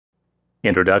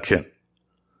Introduction.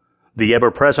 The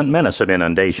Ever-Present Menace of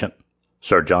Inundation.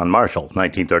 Sir John Marshall,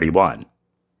 1931.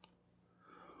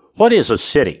 What is a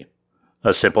city?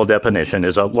 A simple definition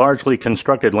is a largely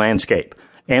constructed landscape,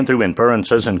 and through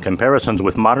inferences and comparisons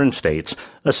with modern states,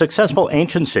 a successful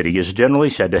ancient city is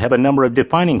generally said to have a number of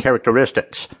defining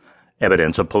characteristics: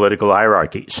 evidence of political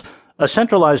hierarchies, a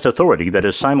centralized authority that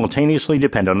is simultaneously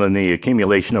dependent on the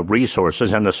accumulation of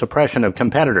resources and the suppression of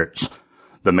competitors,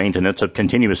 the maintenance of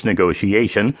continuous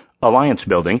negotiation, alliance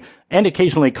building, and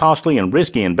occasionally costly and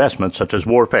risky investments such as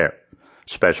warfare,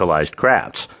 specialized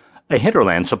crafts, a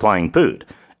hinterland supplying food,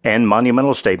 and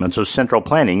monumental statements of central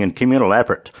planning and communal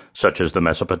effort, such as the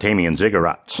Mesopotamian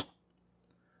ziggurats.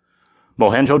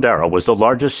 Mohenjo-daro was the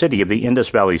largest city of the Indus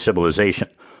Valley Civilization,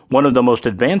 one of the most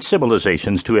advanced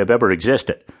civilizations to have ever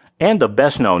existed, and the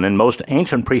best-known and most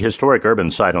ancient prehistoric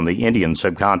urban site on the Indian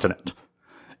subcontinent.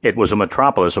 It was a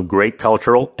metropolis of great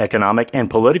cultural, economic,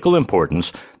 and political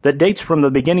importance that dates from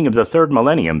the beginning of the 3rd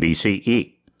millennium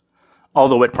BCE.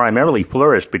 Although it primarily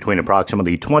flourished between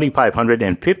approximately 2500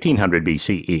 and 1500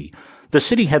 BCE, the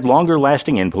city had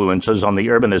longer-lasting influences on the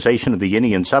urbanization of the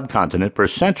Indian subcontinent for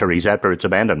centuries after its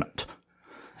abandonment.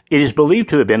 It is believed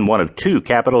to have been one of 2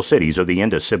 capital cities of the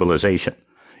Indus civilization,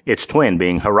 its twin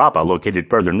being Harappa, located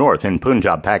further north in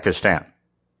Punjab, Pakistan.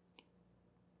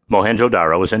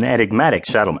 Mohenjo-daro is an enigmatic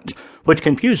settlement, which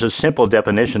confuses simple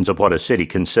definitions of what a city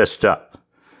consists of.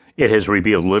 It has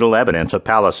revealed little evidence of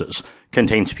palaces,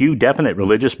 contains few definite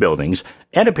religious buildings,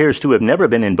 and appears to have never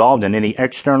been involved in any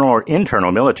external or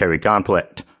internal military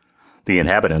conflict. The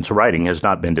inhabitants' writing has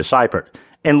not been deciphered,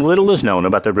 and little is known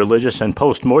about their religious and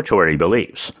post-mortuary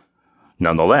beliefs.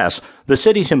 Nonetheless, the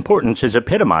city's importance is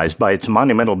epitomized by its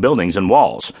monumental buildings and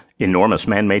walls, enormous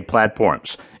man-made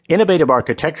platforms, innovative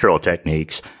architectural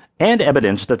techniques, and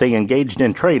evidence that they engaged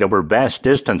in trade over vast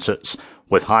distances,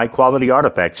 with high-quality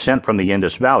artifacts sent from the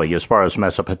Indus Valley as far as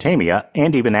Mesopotamia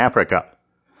and even Africa.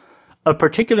 Of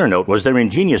particular note was their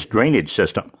ingenious drainage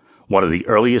system, one of the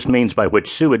earliest means by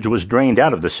which sewage was drained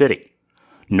out of the city.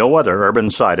 No other urban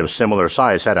site of similar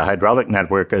size had a hydraulic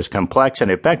network as complex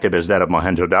and effective as that of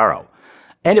Mohenjo-daro,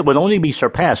 and it would only be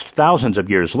surpassed thousands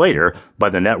of years later by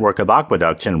the network of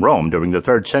aqueducts in Rome during the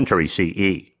 3rd century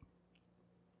CE.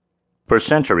 For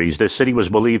centuries, this city was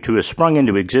believed to have sprung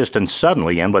into existence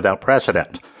suddenly and without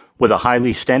precedent, with a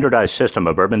highly standardized system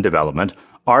of urban development,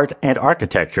 art, and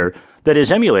architecture that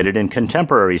is emulated in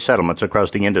contemporary settlements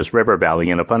across the Indus River Valley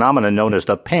in a phenomenon known as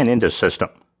the Pan-Indus system.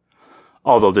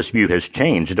 Although this view has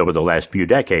changed over the last few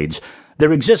decades,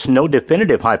 there exists no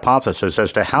definitive hypothesis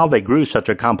as to how they grew such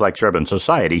a complex urban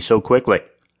society so quickly.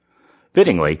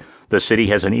 Fittingly, the city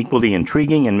has an equally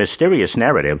intriguing and mysterious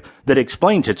narrative that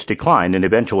explains its decline and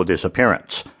eventual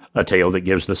disappearance, a tale that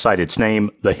gives the site its name,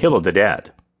 the Hill of the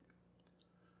Dead.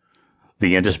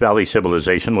 The Indus Valley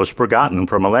civilization was forgotten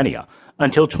for millennia,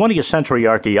 until 20th century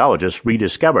archaeologists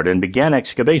rediscovered and began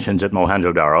excavations at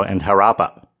Mohenjo-daro and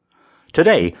Harappa.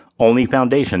 Today, only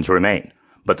foundations remain,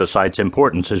 but the site's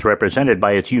importance is represented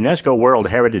by its UNESCO World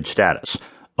Heritage status,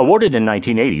 awarded in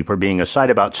 1980 for being a site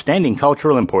of outstanding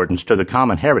cultural importance to the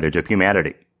common heritage of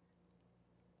humanity.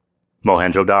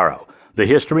 Mohenjo-daro, the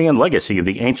history and legacy of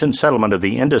the ancient settlement of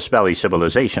the Indus Valley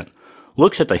civilization,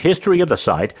 looks at the history of the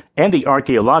site and the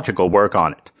archaeological work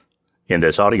on it. In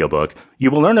this audiobook,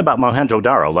 you will learn about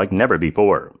Mohenjo-daro like never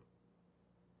before.